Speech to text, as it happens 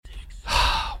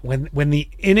when the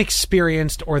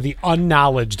inexperienced or the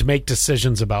unknowledged make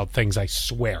decisions about things, I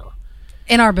swear.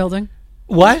 In our building.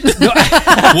 What? No.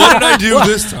 What did I do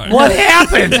this time? What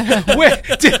happened?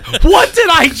 What did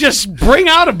I just bring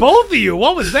out of both of you?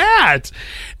 What was that?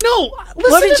 No.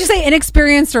 What did you say?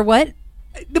 Inexperienced or what?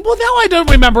 Well, now I don't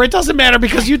remember. It doesn't matter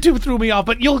because you two threw me off.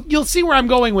 But you'll see where I'm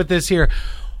going with this here.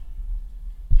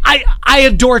 I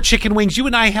adore chicken wings. You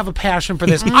and I have a passion for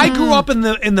this. I grew up in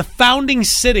the founding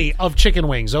city of chicken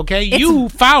wings. Okay, you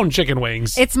found chicken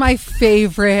wings. It's my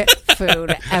favorite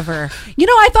food ever. You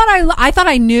know, I thought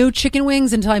I knew chicken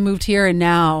wings until I moved here, and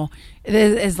now it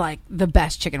is like the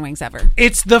best chicken wings ever.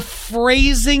 It's the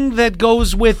phrasing that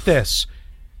goes with this.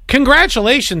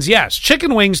 Congratulations, yes,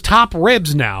 chicken wings top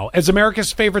ribs now as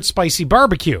America's favorite spicy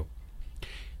barbecue.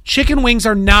 Chicken wings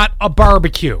are not a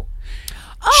barbecue.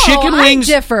 Oh, chicken wings.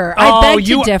 I differ. I beg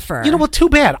to differ. You know what? Too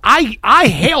bad. I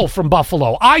hail from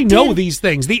Buffalo. I know these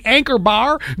things. The Anchor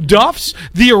Bar, Duff's,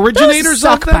 the originators Those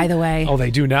suck, of them. by the way. Oh,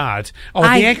 they do not. Oh,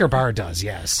 the Anchor Bar does.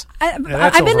 Yes.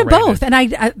 I've been to both,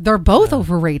 and they're both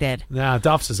overrated. Nah,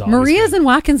 Duff's is always Maria's good. and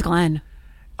Watkins Glen.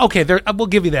 Okay, we'll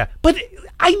give you that. But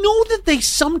I know that they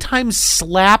sometimes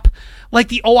slap like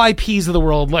the OIPs of the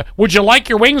world. Would you like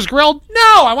your wings grilled?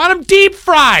 No, I want them deep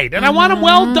fried, and I want them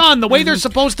well done the way they're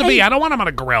supposed to be. I don't want them on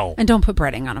a grill. And don't put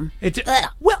breading on them.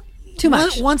 Well, too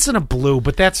much. Once in a blue,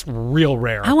 but that's real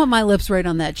rare. I want my lips right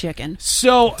on that chicken.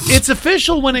 So it's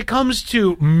official when it comes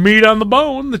to meat on the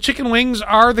bone. The chicken wings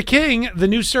are the king. The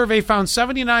new survey found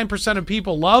 79% of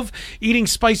people love eating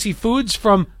spicy foods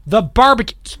from the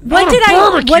barbecue. What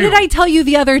did I tell you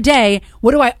the other day?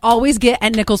 What do I always get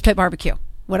at Nichols Pit Barbecue?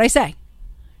 What'd I say?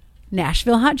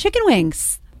 Nashville hot chicken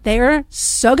wings. They are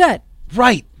so good.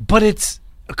 Right, but it's,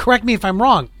 correct me if I'm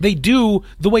wrong, they do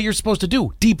the way you're supposed to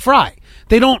do, deep fry.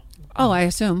 They don't. Oh, I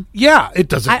assume. Yeah, it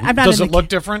doesn't. Does it look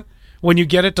different when you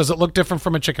get it? Does it look different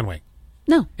from a chicken wing?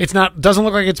 No. It's not. Doesn't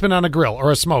look like it's been on a grill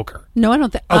or a smoker. No, I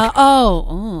don't think. Okay.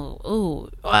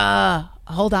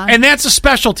 Hold on. And that's a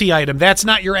specialty item. That's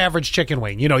not your average chicken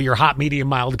wing. You know, your hot, medium,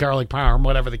 mild, garlic parm,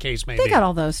 whatever the case may be. They got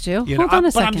all those too. You Hold know, on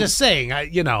a second. But I'm just saying,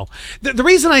 the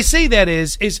reason I say that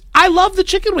is I love the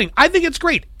chicken wing. I think it's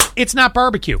great. It's not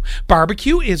barbecue.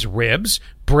 Barbecue is ribs,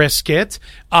 brisket,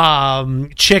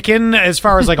 chicken, as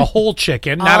far as like a whole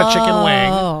chicken, not a chicken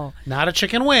wing. Not a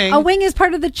chicken wing. A wing is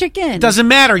part of the chicken. Doesn't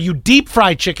matter. You deep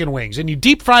fry chicken wings, and you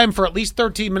deep fry them for at least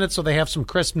 13 minutes so they have some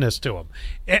crispness to them.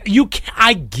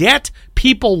 I get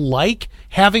people like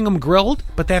having them grilled,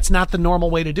 but that's not the normal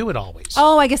way to do it always.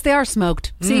 Oh, I guess they are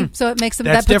smoked. See, so it makes them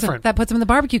different. That puts them in the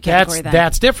barbecue category.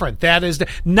 That's different. That is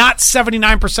not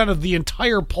 79% of the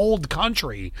entire polled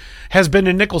country has been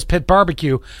in Nichols Pit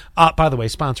Barbecue. By the way,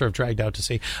 sponsor of Dragged Out to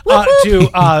Sea.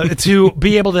 To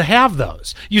be able to have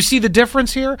those. You see the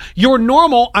difference here? Your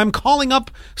normal, I'm calling up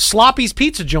Sloppy's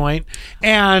Pizza Joint,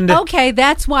 and okay,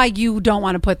 that's why you don't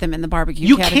want to put them in the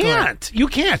barbecue category. You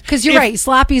can't. Because you're right.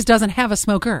 Sloppy's doesn't have a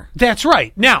smoker. That's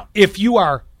right. Now, if you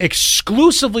are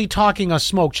exclusively talking a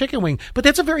smoked chicken wing, but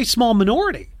that's a very small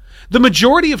minority. The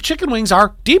majority of chicken wings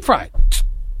are deep fried.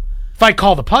 If I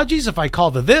call the Pudgies, if I call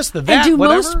the this, the that, and do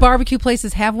whatever. Most barbecue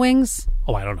places have wings?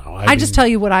 Oh, I don't know. I just tell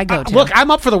you what I go to. Look,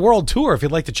 I'm up for the world tour if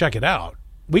you'd like to check it out.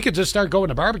 We could just start going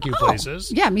to barbecue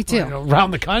places. Yeah, me too.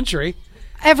 Around the country.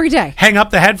 Every day. Hang up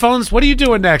the headphones. What are you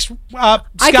doing next? Scott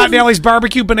Daly's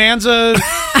Barbecue Bonanza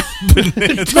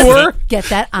tour? Get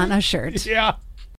that on a shirt. Yeah.